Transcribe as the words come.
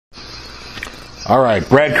All right,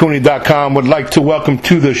 BradCooney.com would like to welcome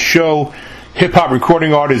to the show hip-hop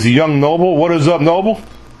recording artist Young Noble. What is up, Noble?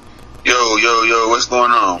 Yo, what's going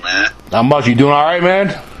on, man? Not much. You doing all right,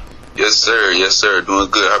 man? Yes, sir. Doing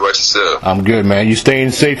good. How about yourself? I'm good, man. You staying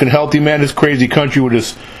safe and healthy, man? This crazy country with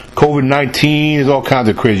this COVID-19, there's all kinds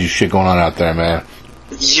of crazy shit going on out there, man.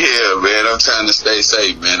 Yeah, man. I'm trying to stay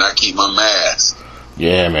safe, man. I keep my mask.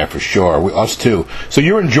 Yeah, man, for sure. Us too. So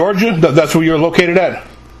you're in Georgia? That's where you're located at?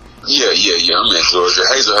 Yeah. I'm in Georgia.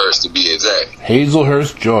 Hazelhurst, to be exact.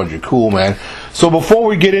 Hazelhurst, Georgia. Cool, man. So before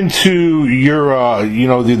we get into your,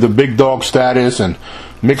 the big dog status and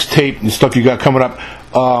mixtape and stuff you got coming up,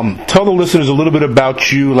 tell the listeners a little bit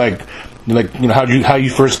about you, how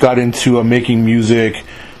you first got into making music,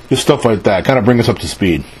 just stuff like that. Kind of bring us up to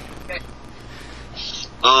speed.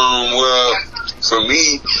 Well, for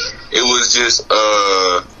me, it was just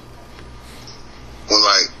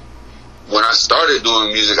when I started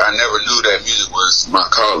doing music, I never knew that music was my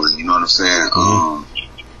calling. You know what I'm saying? I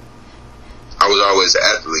was always an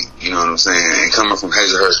athlete. You know what I'm saying? And coming from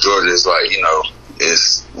Hazelhurst, Georgia, it's like,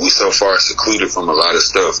 we so far secluded from a lot of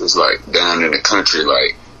stuff. It's like down in the country,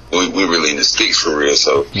 like we really in the sticks for real.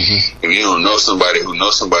 So if you don't know somebody who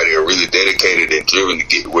knows somebody or really dedicated and driven to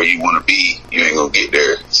get where you want to be, you ain't gonna get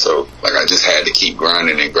there. So I just had to keep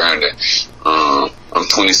grinding and grinding. I'm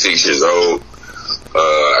 26 years old.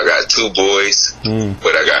 I got 2 boys,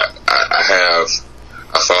 but I have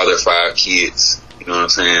a father of 5 kids. You know what I'm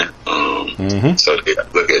saying? So they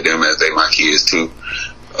look at them as they my kids too.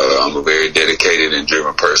 I'm a very dedicated and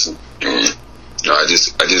driven person, and I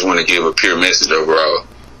just want to give a pure message overall.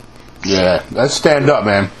 Yeah, let's stand up,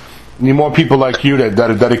 man. Need more people like you that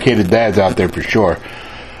are dedicated dads out there for sure.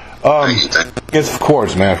 Thank you. Yes, of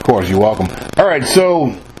course, man. Of course, you're welcome. All right,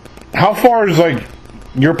 so how far is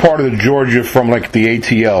your part of the Georgia from the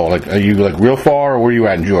ATL? Are you real far, or where are you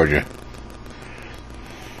at in Georgia?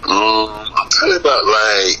 I'm probably about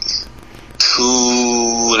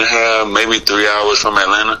 2.5, maybe 3 hours from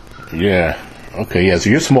Atlanta. Yeah. Okay. Yeah. So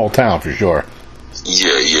you're a small town for sure.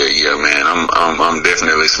 Yeah, man. I'm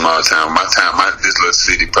definitely small town. This little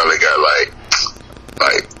city probably got like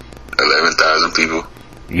 11,000 people.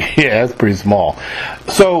 Yeah, that's pretty small.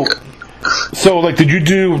 So,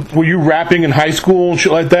 were you rapping in high school and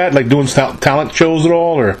shit like that? Like doing talent shows at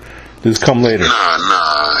all, or did this come later? Nah,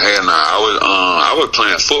 hell nah. I was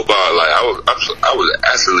playing football. I was an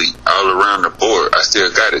athlete all around the board. I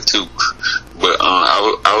still got it too. But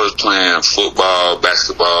I was playing football,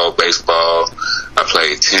 basketball, baseball. I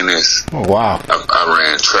played tennis. Oh wow! I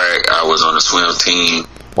ran track. I was on the swim team.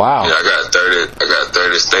 Wow! Yeah, I got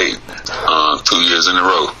 30 state 2 years in a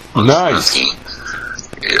row. Nice. Yeah,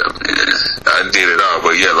 man. I did it all.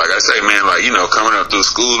 But yeah, like I say, man, coming up through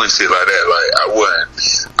school and shit like that,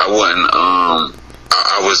 I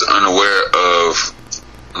was unaware of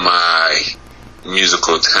my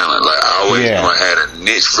musical talent. I always knew I had a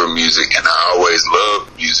niche for music, and I always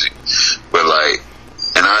loved music. But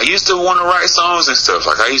and I used to want to write songs and stuff.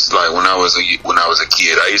 I used to when I was a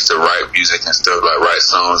kid, I used to write music and stuff, write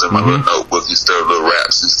songs in my little notebook and stuff, little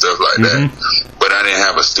raps and stuff like that. But I didn't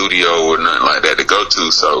have a studio or nothing like that to go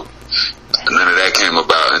to, so none of that came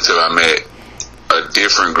about until I met a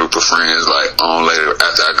different group of friends on later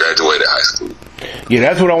after I graduated high school. Yeah,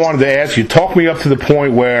 that's what I wanted to ask you. Talk me up to the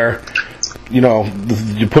point where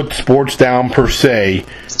you put sports down per se,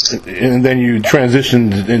 and then you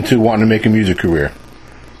transitioned into wanting to make a music career.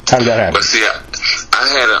 How did that happen? But see, I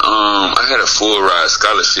had a full ride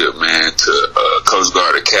scholarship, man, to Coast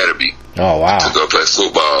Guard Academy. Oh wow! To go play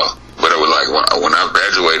football. But it was when I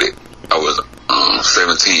graduated, I was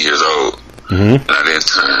 17 years old, and I didn't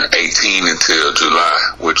turn 18 until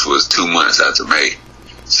July, which was 2 months after May.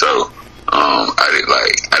 So I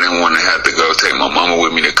didn't want to have to go take my mama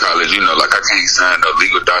with me to college. I can't sign no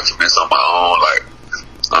legal documents on my own.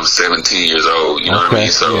 I'm 17 years old, you know what I mean?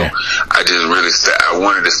 So I just really I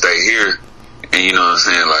wanted to stay here, and you know what I'm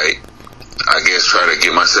saying? I guess try to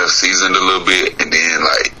get myself seasoned a little bit, and then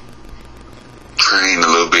train a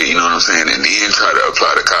little bit, you know what I'm saying? And then try to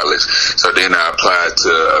apply to college. So then I applied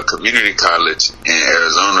to a community college in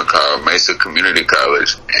Arizona called Mesa Community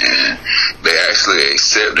College, and they actually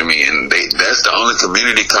accepted me, and that's the only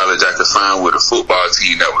community college I could find with a football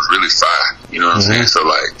team that was really fire, you know what I'm saying? So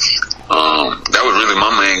that was really my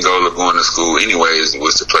main goal of going to school anyways,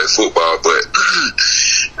 was to play football. But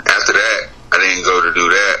after that, I didn't go to do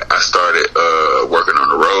that. I started working on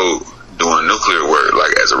the road, doing nuclear work,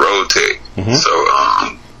 as a road tech. So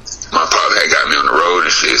my pop had got me on the road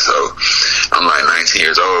and shit. So I'm 19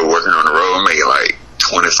 years old working on the road, making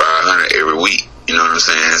 $2,500 every week. You know what I'm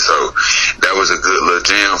saying? So that was a good little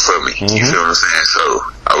jam for me. You feel what I'm saying? So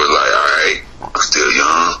I was all right, I'm still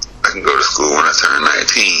young. I can go to school when I turn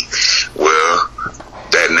 19. Well,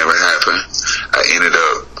 that never happened. I ended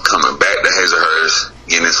up coming back to Hazelhurst,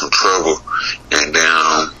 getting in some trouble, and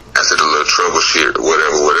then after the little trouble shit,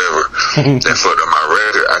 whatever, that fucked up my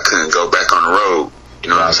record. I couldn't go back on the road.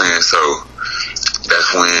 You know what I'm saying? So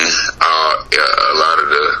that's when a lot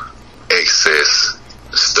of the excess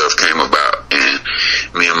stuff came about. And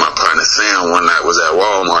me and my partner Sam one night was at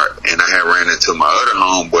Walmart, and I had ran into my other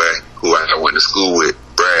homeboy who I went to school with,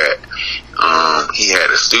 Brad. He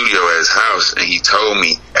had a studio at his house, and he told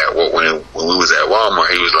me when we was at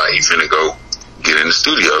Walmart, he was like, he finna go get in the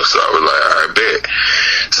studio. So I was like, all right, bet.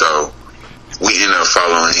 So we ended up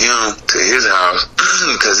following him to his house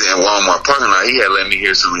because in Walmart parking lot, he had let me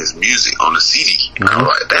hear some of his music on the CD. Mm-hmm. I was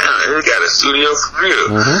like, damn, he got a studio for real.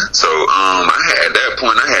 Mm-hmm. So at that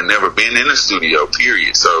point, I had never been in the studio,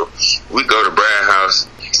 period. So we go to Brad's house.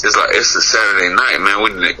 It's a Saturday night, man. We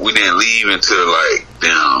didn't leave until like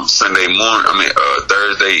Sunday morning.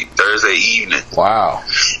 Thursday evening. Wow.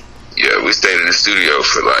 Yeah, we stayed in the studio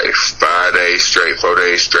for like 4 days straight.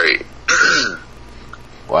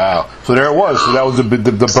 Wow. So there it was. So that was the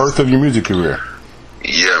birth of your music career.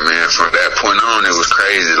 Yeah, man. From that point on, it was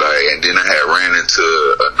crazy. Like, and then I had ran into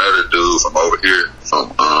another dude from over here,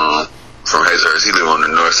 from Hazelhurst. He lived on the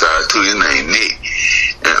north side too. His name Nick.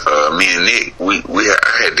 And me and Nick,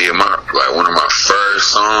 I had did one of my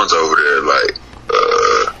first songs over there. Like,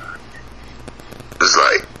 it's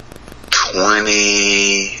like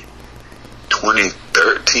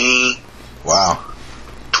 2013. Wow.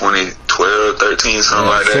 2012, 13, something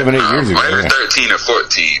like that. 7, 8 years ago. Maybe 13 or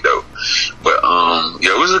 14 though. But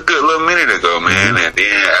it was a good little minute ago, man. Mm-hmm. And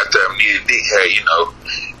then after me and Nick had,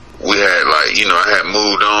 we had I had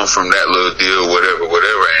moved on from that little deal, whatever,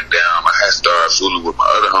 and I had started fooling with my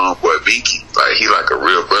other homeboy Binky. Like, he like a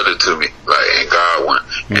real brother to me, like in Godwin,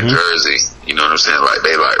 in Jersey. You know what I'm saying? Like,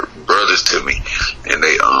 they like brothers to me, and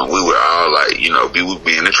they we were all like, we would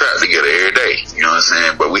be in the trap together every day. You know what I'm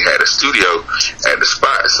saying? But we had a studio at the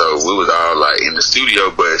spot, so we was all like in the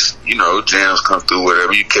studio. But jams come through,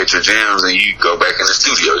 whatever, you catch your jams and you go back in the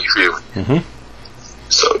studio. You feel me? Mm-hmm.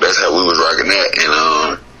 So that's how we was rocking that, and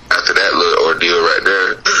after that little ordeal right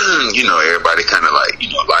there, everybody kind of like,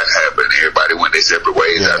 life happened. Everybody went their separate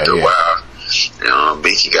ways after a while.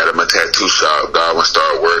 Binky got him a tattoo shop. Godwin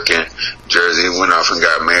started working. Jersey went off and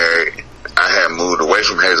got married. I had moved away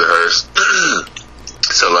from Hazelhurst.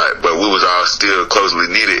 So but we was all still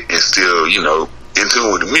closely knitted and still, in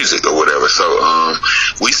tune with the music or whatever. So,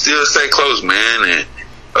 we still stay close, man. And,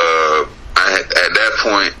 at that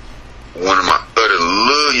point, one of my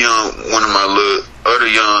other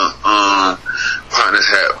young partners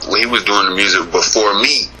he was doing the music before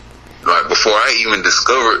me, like before I even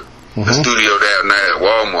discovered the studio that night at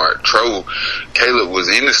Walmart. Caleb was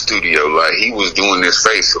in the studio, like he was doing this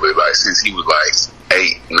faithfully, like since he was like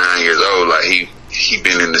 8, 9 years old. Like he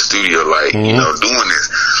been in the studio, like doing this.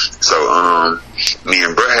 So me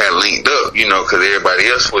and Brett had linked up, because everybody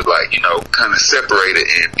else was like, kind of separated,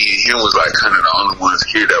 and me and him was like kind of the only ones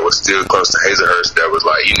here that was still close to Hazelhurst, that was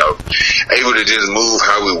like, able to just move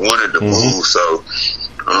how we wanted to move. So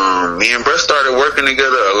me and Brett started working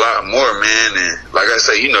together a lot more, man. And like I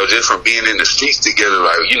say, just from being in the streets together,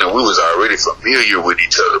 like, we was already familiar with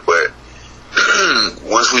each other. But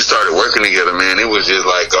once we started working together, man, it was just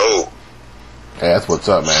like, yeah, that's what's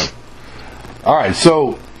up, man. All right,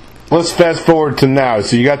 so let's fast forward to now.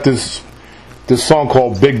 So you got this song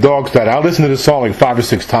called Big Dog Status. I listened to this song like 5 or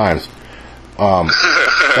 6 times.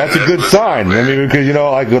 That's a good sign. I mean, because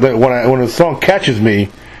like when a song catches me,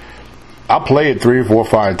 I'll play it 3 or 4 or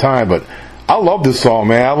 5 times. But I love this song,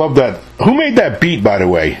 man. I love that. Who made that beat, by the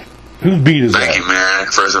way? Whose beat is that? Thank you, man.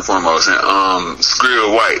 First and foremost,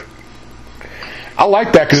 Skrill White. I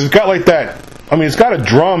like that because it's got like that. I mean, it's got a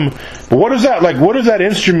drum, but what is that like? What is that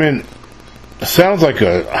instrument? It sounds like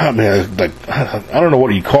I don't know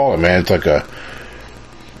what you call it, man. It's like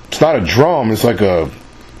it's not a drum. It's like what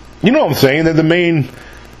I'm saying? That the main.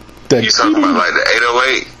 You talking about like the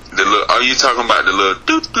 808? Are you talking about the little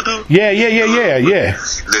doo-doo-doo? Yeah.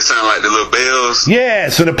 They sound like the little bells?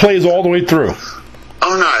 Yes, and it plays all the way through.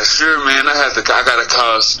 I'm not sure, man. I gotta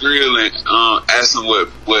call Skrill and ask him what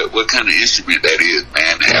kind of instrument that is,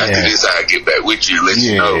 man. And after this, I'll get back with you and let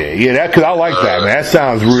you know. Yeah, because I like that, man.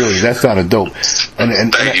 That sounded dope.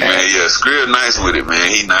 And thank you, man. Yeah, Skrill nice with it, man.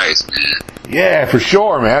 He nice, man. Yeah, for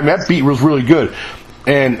sure, man. That beat was really good.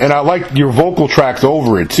 And I like your vocal tracks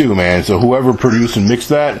over it too, man. So whoever produced and mixed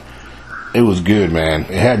that, it was good, man.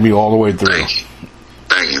 It had me all the way through.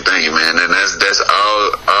 Thank you, man. And that's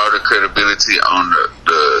all the credibility on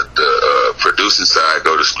the producing side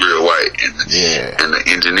go to Skrill White, and the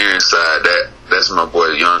engineering side, that's my boy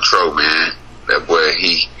Young Tro, man. That boy,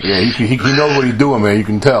 he knows what he's doing, man. You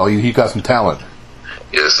can tell he got some talent.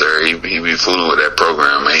 Yes, sir. He be fooling with that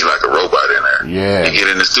program, man. He like a robot in there. Yeah. He get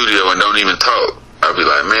in the studio and don't even talk. I'll be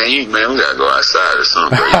like, man, we gotta go outside or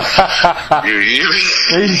something.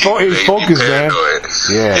 He's focused, man.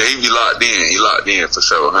 Yeah, he be locked in. He locked in for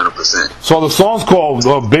sure, 100%. So the song's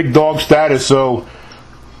called Big Dog Status. So,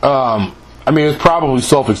 I mean, it's probably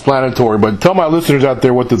self-explanatory, but tell my listeners out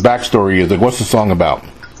there what the backstory is. Like, what's the song about?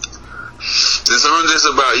 The song just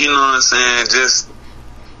about, you know what I'm saying, just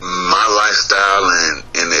my lifestyle,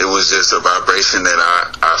 and it was just a vibration that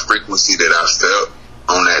I frequency that I felt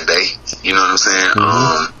on that day, you know what I'm saying?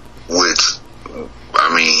 Which,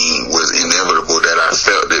 I mean, was inevitable that I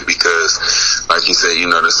felt it because, like you said, you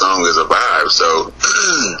know, the song is a vibe. So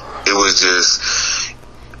it was just,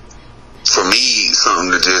 for me,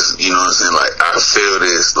 something to just, you know what I'm saying? Like, I feel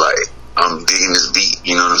this, like, I'm digging this beat,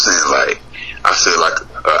 you know what I'm saying? Like, I feel like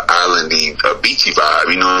a islandy, a beachy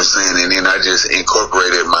vibe, you know what I'm saying? And then I just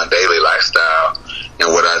incorporated my daily lifestyle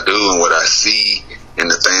and what I do and what I see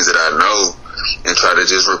and the things that I know, and try to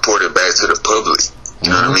just report it back to the public. You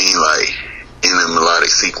know what I mean? Like, in a melodic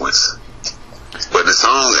sequence. But the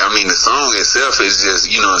song itself is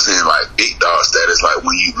just, you know what I'm saying, like Big Dog Status. Like,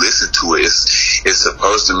 when you listen to it, it's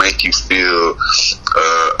supposed to make you feel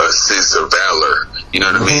a sense of valor. You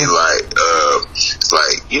know what I mean? Like, it's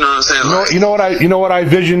like, you know what I'm saying? You know what I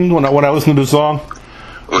visioned when I listened to the song?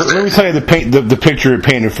 Let me tell you the picture it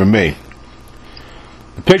painted for me.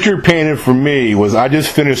 The picture it painted for me was I just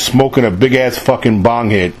finished smoking a big ass fucking bong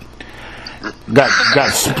hit. Got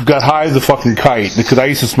high as a fucking kite because I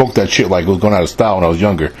used to smoke that shit like it was going out of style when I was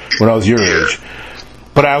younger, when I was your age.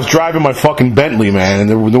 But I was driving my fucking Bentley, man, and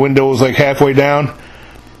the window was like halfway down,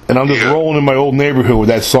 and I'm just rolling in my old neighborhood with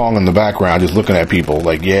that song in the background, just looking at people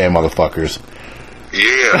like, yeah, motherfuckers.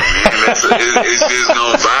 Yeah, man, it's just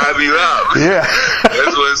gonna vibe you out. Yeah,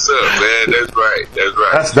 that's what's up, man. That's right.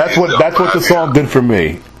 That's what the song did for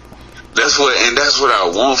me. That's what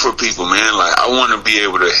I want for people, man. Like, I want to be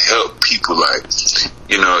able to help people. Like,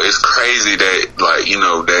 you know, it's crazy that, like, you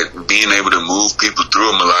know, that being able to move people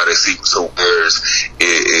through a melodic sequence of words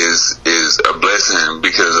is a blessing,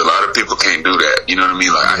 because a lot of people can't do that. You know what I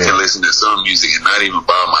mean? Like, I can listen to some music and not even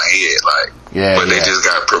bob my head, like, but they just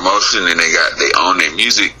got promotion and they own their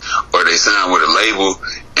music, or they sign with a label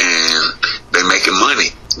and they making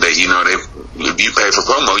money. They, you know, if you pay for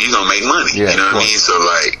promo, you gonna make money. You know what I mean? So,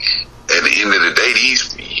 like, at the end of the day,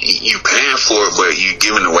 you paying for it, but you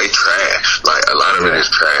giving away trash. Like, a lot of it is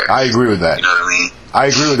trash. I agree with that. You know what I mean? I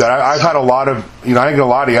agree with that. I've had a lot of, you know, I ain't gonna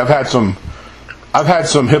lie to you, I've had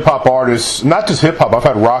some hip hop artists, not just hip hop. I've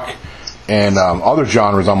had rock and other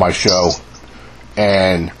genres on my show,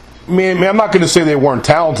 and man, I'm not gonna say they weren't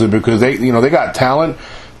talented, because they got talent.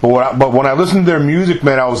 But when I listened to their music,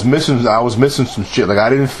 man, I was missing some shit. Like, I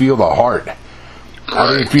didn't feel the heart.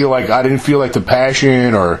 I didn't feel like the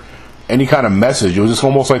passion or any kind of message. It was just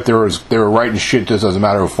almost like they were writing shit just as a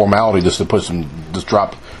matter of formality, just to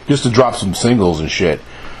drop some singles and shit.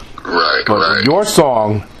 But your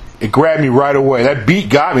song, it grabbed me right away. That beat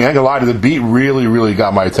got me. I ain't gonna lie to you, the beat really, really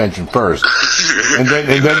got my attention first. and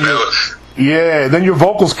then your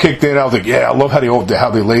vocals kicked in. I was like, yeah, I love how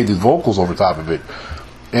they laid these vocals over top of it.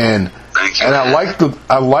 And I liked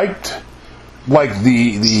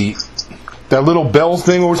that little bells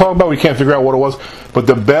thing we were talking about. We can't figure out what it was, but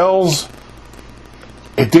the bells,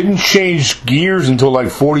 it didn't change gears until like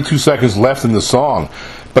 42 seconds left in the song.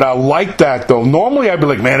 But I like that, though. Normally I'd be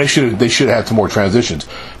like, man, they should have had some more transitions.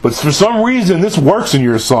 But for some reason, this works in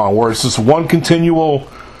your song, where it's just one continual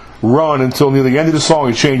run until near the end of the song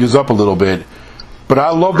it changes up a little bit. But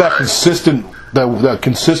I love that consistent. That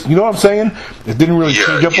consistent, you know what I'm saying? It didn't really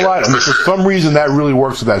change up a lot. I mean, for some reason, that really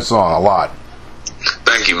works with that song a lot.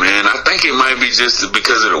 Thank you, man. I think it might be just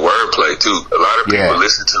because of the wordplay too. A lot of people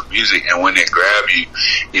listen to music, and when they grab you,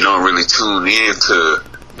 you don't really tune in to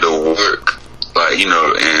the work, like, you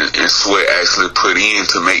know, and sweat actually put in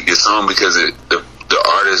to make this song, because the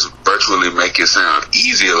artists virtually make it sound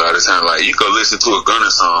easy a lot of times. Like, you go listen to a Gunna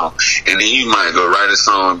song, and then you might go write a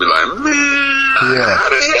song and be like, man, how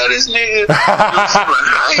the hell this nigga, you know,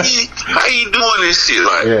 how you doing this shit?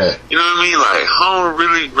 Like, you know what I mean? Like, home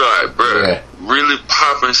really, like, bro, really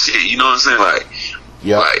popping shit, you know what I'm saying? Like,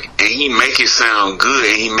 like, and he make it sound good,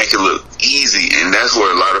 and he make it look easy, and that's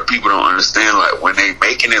where a lot of people don't understand. Like, when they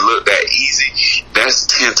making it look that easy, that's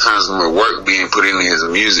 10 times more work being put into his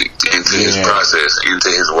music, into his process, into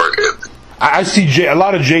his work ethic. I see a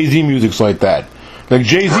lot of Jay-Z music's like that. Like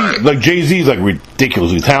Jay-Z, like Jay-Z's like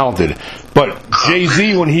ridiculously talented, But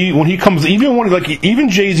Jay-Z, when he comes, even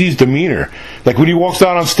Jay-Z's demeanor, like when he walks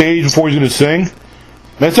out on stage before he's going to sing,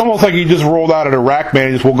 it's almost like he just rolled out of the rack,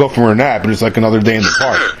 man. He just woke up from a nap, and it's like another day in the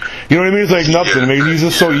park. You know what I mean? It's like nothing. I mean, he's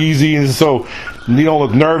just so easy, and so you don't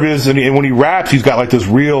look nervous. And when he raps, he's got like this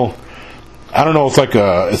real, I don't know.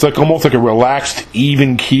 It's like almost like a relaxed,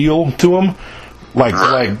 even keel to him. Like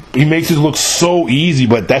he makes it look so easy,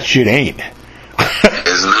 but that shit ain't.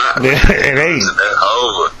 It's not. It ain't. That's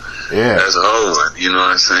over. Yeah. That's over. You know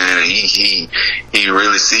what I'm saying? He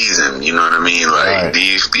really sees him. You know what I mean? Like right.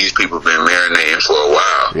 these people been marinating for a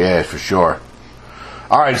while. Yeah, for sure.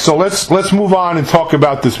 All right, so let's move on and talk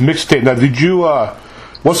about this mixtape. Now, did you?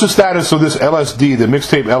 What's the status of this LSD? The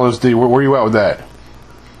mixtape LSD. Where are you at with that?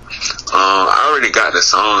 I already got the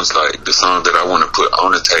songs that I want to put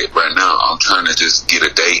on the tape right now. I'm trying to just get a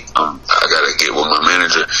date. I gotta get with my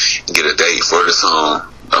manager and get a date for the song.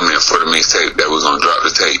 For the mixtape that we're gonna drop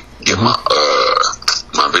the tape. Get my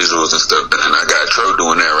visuals and stuff done. I got Tro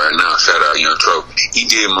doing that right now. Shout out Young Tro. He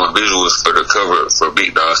did my visuals for the cover for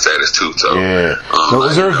Big Dog Status too. So yeah.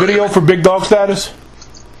 Was there a video for Big Dog Status?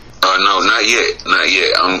 No, not yet.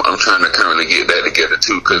 I'm trying to currently get that together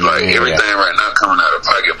too, cause everything right now coming out of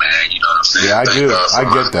pocket, man. You know what I'm saying? Yeah, I do. I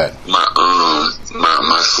get that. My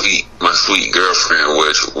sweet girlfriend,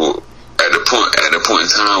 which at the point in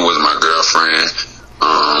time was my girlfriend.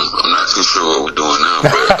 I'm not too sure what we're doing now, but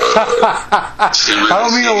really, I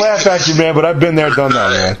don't mean to laugh at you, man, but I've been there, done that,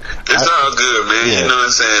 man. It's all good, man. Yeah. You know what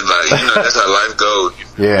I'm saying? Like, that's how life goes.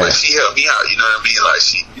 Yeah. But she helped me out. You know what I mean? Like,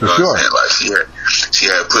 you know what I'm saying? Like, she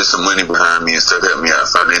had put some money behind me and stuff, helped me out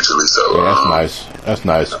financially. So that's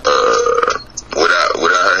nice. Without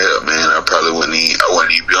her help, man, I wouldn't even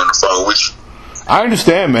be on the phone with you. I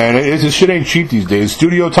understand, man. This shit ain't cheap these days.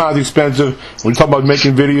 Studio time's expensive. When you talk about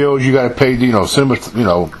making videos, you got to pay, cinema,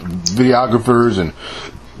 videographers and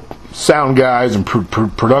sound guys and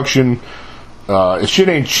production. Shit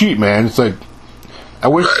ain't cheap, man. It's like I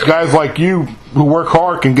wish guys like you who work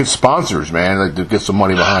hard can get sponsors, man, like to get some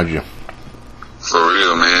money behind you. For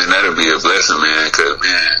real, man. That'd be a blessing, man. 'Cause,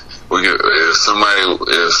 man, if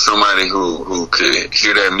somebody who could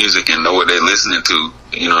hear that music and know what they're listening to,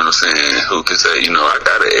 you know what I'm saying, who could say, I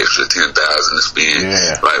got an extra 10,000 to spend,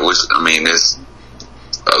 it's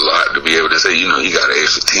a lot to be able to say, you got an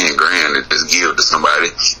extra 10 grand to just give to somebody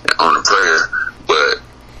on a prayer, but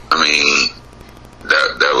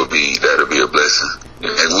that'll be a blessing,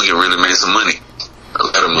 and we can really make some money. A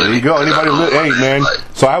lot of money. There you go. Hey, man.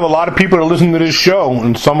 So I have a lot of people that are listening to this show,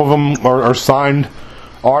 and some of them are signed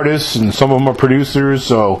artists, and some of them are producers.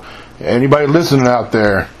 So anybody listening out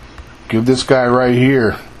there, give this guy right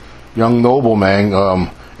here, Young Noble, man.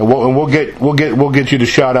 And we'll get you the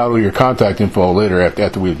shout out of your contact info later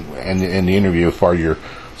after we end the interview as far as your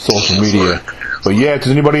social media. But yeah,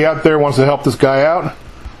 does anybody out there wants to help this guy out?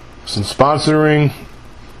 Some sponsoring?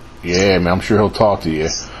 Yeah, man. I'm sure he'll talk to you.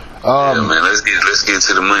 Yeah, man, let's get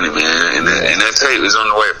to the money, man, and that tape is on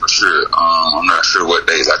the way for sure. I'm not sure what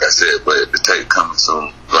days, like I said, but the tape coming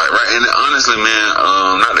soon. And honestly, man,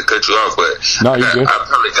 not to cut you off, but I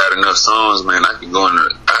probably got enough songs, man. I can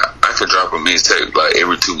I could drop a mixtape like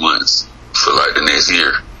every 2 months for like the next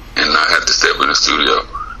year, and not have to step in the studio.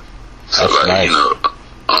 So that's nice.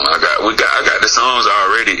 I got the songs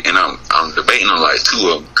already, and I'm debating on like 2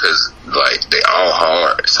 of them because like they all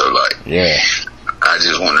hard. So like I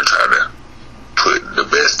just want to try to put the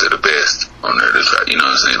best of the best on there to try, you know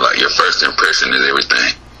what I'm saying? Like, your first impression is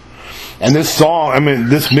everything. And this song,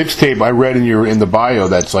 this mixtape I read in the bio,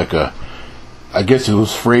 that's like I guess it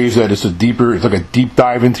was phrased that it's like a deep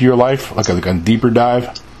dive into your life, like a deeper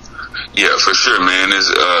dive. Yeah, for sure, man. It's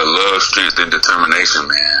love, strength, and determination,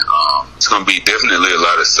 man. It's gonna be definitely a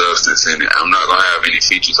lot of substance in it. I'm not gonna have any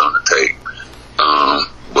features on the tape,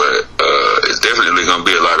 but it's definitely gonna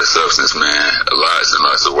be a lot of substance, man. Lots and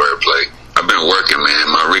lots of wordplay. I've been working, man.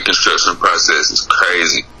 My reconstruction process is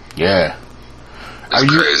crazy. Yeah.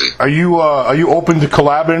 Crazy. Are you open to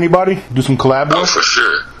collab with anybody? Do some collab work? Oh, for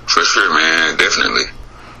sure, man. Definitely.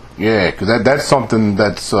 Yeah, because that's something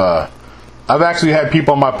that's. I've actually had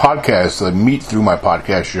people on my podcast meet through my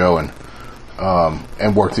podcast show and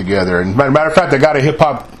work together. And matter of fact, I got a hip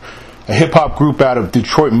hop group out of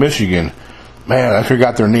Detroit, Michigan. Man, I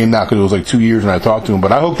forgot their name now because it was like 2 years when I talked to them.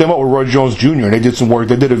 But I hooked them up with Roy Jones Jr. and they did some work.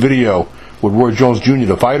 They did a video with Roy Jones Jr.,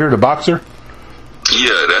 the fighter, the boxer.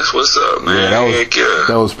 Yeah, that's what's up, man. Yeah,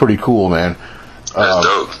 that was pretty cool, man. That's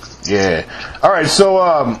dope. Yeah. All right,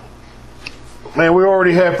 so man, we're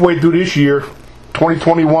already halfway through this year.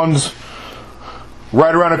 2021's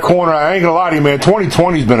right around the corner. I ain't gonna lie to you, man.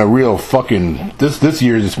 2020's been a real fucking this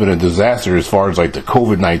year's just been a disaster as far as like the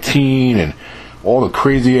COVID-19 and all the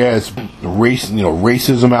crazy ass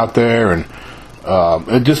racism out there, and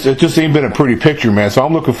it just ain't been a pretty picture, man. So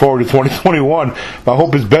I'm looking forward to 2021. I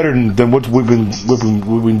hope it's better than what we've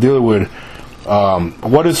been dealing with.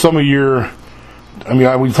 What is some of your? I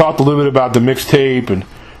mean, we talked a little bit about the mixtape, and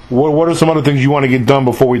what are some other things you want to get done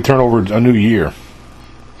before we turn over a new year?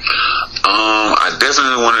 I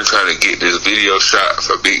definitely want to try to get this video shot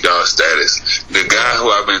for Big Dog Status. The guy who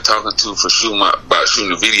I've been talking to for shooting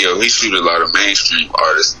the video, he shoot a lot of mainstream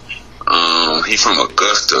artists. He from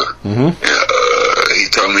Augusta, and he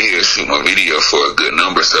told me he'll shoot my video for a good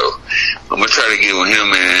number, so I'm gonna try to get with him,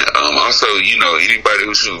 man. Also, anybody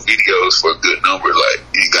who shoot videos for a good number, like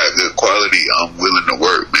you got good quality, I'm willing to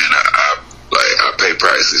work, man. I pay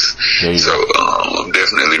prices, so I'm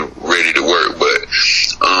definitely ready to work. But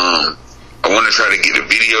I want to try to get a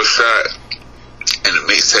video shot and a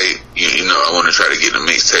mixtape. I want to try to get the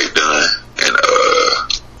mixtape done, and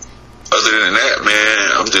other than that,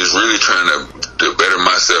 man, I'm just really trying to better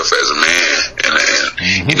myself as a man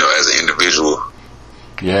and as an individual.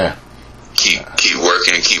 Yeah. Keep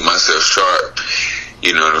working, keep myself sharp.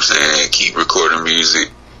 You know what I'm saying? Keep recording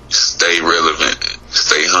music, stay relevant,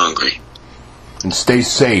 stay hungry. And stay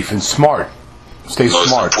safe and smart. Stay Most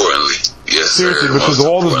smart. Importantly, yes, seriously, sir. because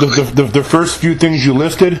all the first few things you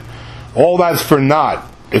listed, all that's for naught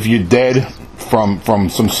if you're dead from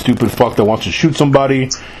some stupid fuck that wants to shoot somebody,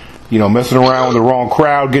 messing around with the wrong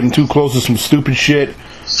crowd, getting too close to some stupid shit.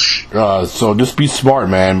 So just be smart,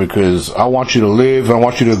 man, because I want you to live. I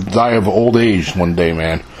want you to die of old age one day,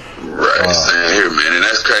 man. Right, same here, man. And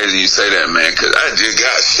that's crazy you say that, man, because I just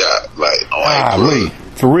got shot, Lee,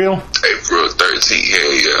 for real? April 13th,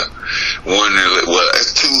 yeah.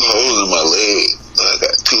 That's 2 holes in my leg. I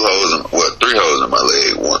got 3 holes in my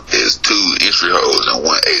leg. One is 2 entry holes and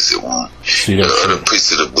 1 exit wound. The other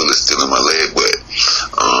piece of the bullet still in my leg, but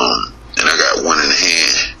and I got 1 in the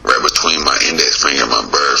hand, right between my index finger and my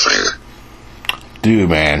bird finger. Dude,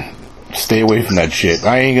 man, stay away from that shit.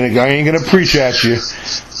 I ain't gonna preach at you.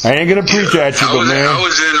 I was in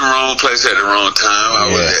the wrong place at the wrong time. I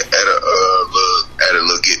was at a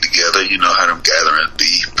little get together. You know how them gatherings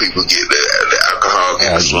be. People get the alcohol,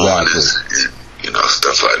 get flowing, and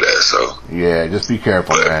stuff like that. So yeah, just be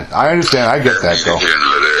careful, man. I understand. I get that though.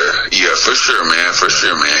 Yeah, for sure, man.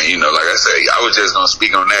 Like I say, I was just gonna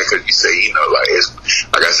speak on that because you say,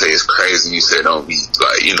 like I say, it's crazy. You say don't be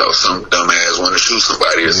like, some dumbass want to shoot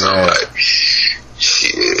somebody or something. Like,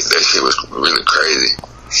 shit, that shit was really crazy.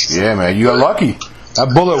 Yeah, man, you got lucky.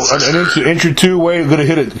 That bullet, an inch or two away, could have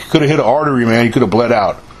hit an artery, man. You could have bled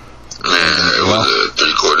out. Man, it was a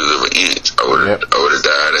 3/4 of an inch. I would have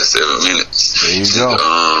died at 7 minutes. There you go.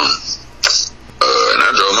 And I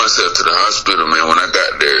drove myself to the hospital, man. When I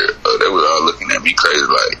got there, they were all looking at me crazy,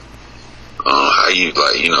 like, how you,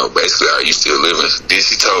 basically, how you still living? Then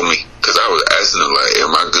she told me, because I was asking her, like,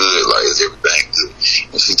 am I good? Like, is everything good?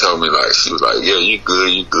 And she told me, like, she was like, yeah, you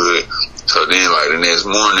good. So then, like, the next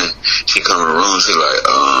morning, she come in the room, she like,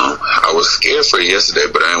 I was scared for you yesterday,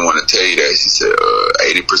 but I didn't want to tell you that. She said,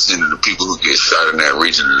 80% of the people who get shot in that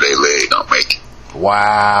region of their leg don't make it.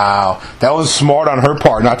 Wow. That was smart on her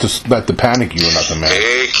part, not to panic you or nothing, man.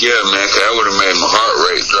 Heck yeah, man, because that would have made my heart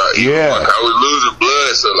rate drop. I was losing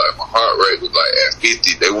blood, so, like, my heart rate was, like, at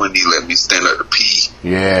 50. They wouldn't even let me stand up to pee.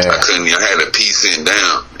 Yeah. I had to pee sitting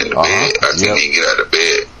down in the bed. I couldn't even get out of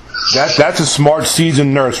bed. That's a smart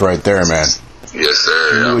seasoned nurse right there, man. Yes,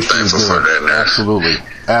 sir. I'm thankful for that nurse. Absolutely.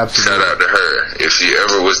 Shout out to her. If she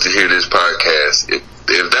ever was to hear this podcast, if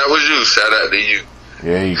that was you, shout out to you.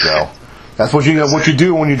 There you go. That's what you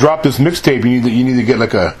do when you drop this mixtape. You need to get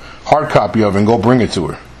like a hard copy of it and go bring it to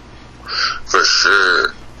her. For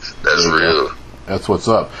sure. That's real. That's what's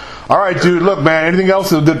up. All right, dude. Look, man. Anything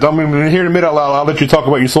else? Here in a minute, I'll let you talk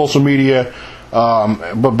about your social media.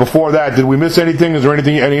 But before that, did we miss anything? Is there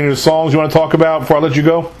any of the songs you want to talk about before I let you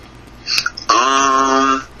go?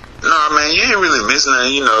 No, man, you ain't really missing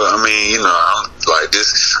anything. I'm like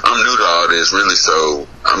this. I'm new to all this, really. So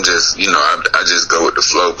I'm just, I just go with the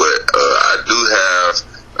flow. But I do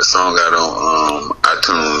have a song out on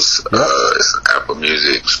iTunes. It's Apple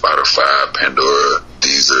Music, Spotify, Pandora,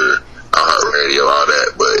 Deezer, iHeartRadio, all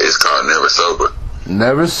that. But it's called Never Sober.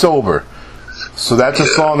 Never Sober. So that's a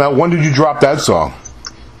song. Now, when did you drop that song?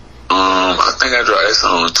 I think I dropped that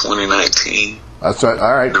song in 2019. That's right.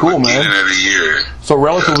 All right, cool, man. Beginning of the year. So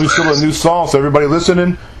relatively still a new song. So everybody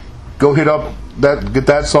listening, go get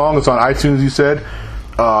that song. It's on iTunes, you said,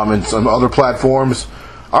 and some other platforms.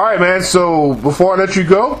 All right, man. So before I let you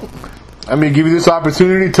go, let me give you this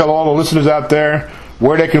opportunity to tell all the listeners out there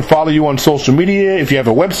where they can follow you on social media. If you have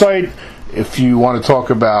a website, if you want to talk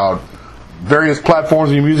about various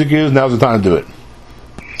platforms your music is, now's the time to do it.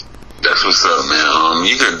 That's what's up, man.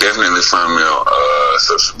 You can definitely find me on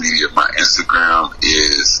social media. My Instagram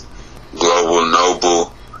is Global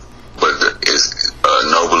Noble, but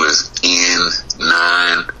Noble is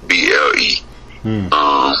N9BLE.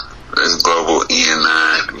 That's Global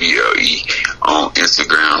N9BLE on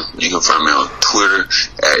Instagram. You can find me on Twitter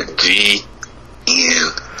at GN9BLE,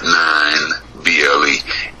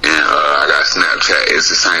 and I got Snapchat. It's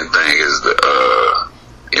the same thing as the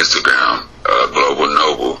Instagram, Global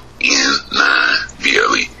Noble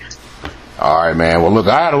N9BLE. All right, man. Well, look,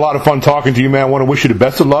 I had a lot of fun talking to you, man. I want to wish you the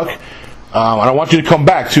best of luck. And I want you to come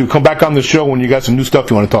back, too. Come back on the show when you got some new stuff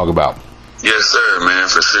you want to talk about. Yes, sir, man.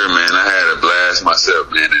 For sure, man. I had a blast myself,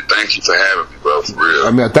 man. And thank you for having me, bro. For real.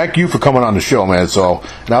 I mean, thank you for coming on the show, man. So,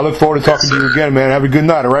 now I look forward to talking to you again, man. Have a good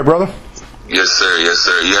night, all right, brother? Yes, sir. Yes,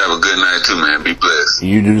 sir. You have a good night, too, man. Be blessed.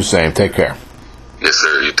 You do the same. Take care. Yes,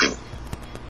 sir. You too.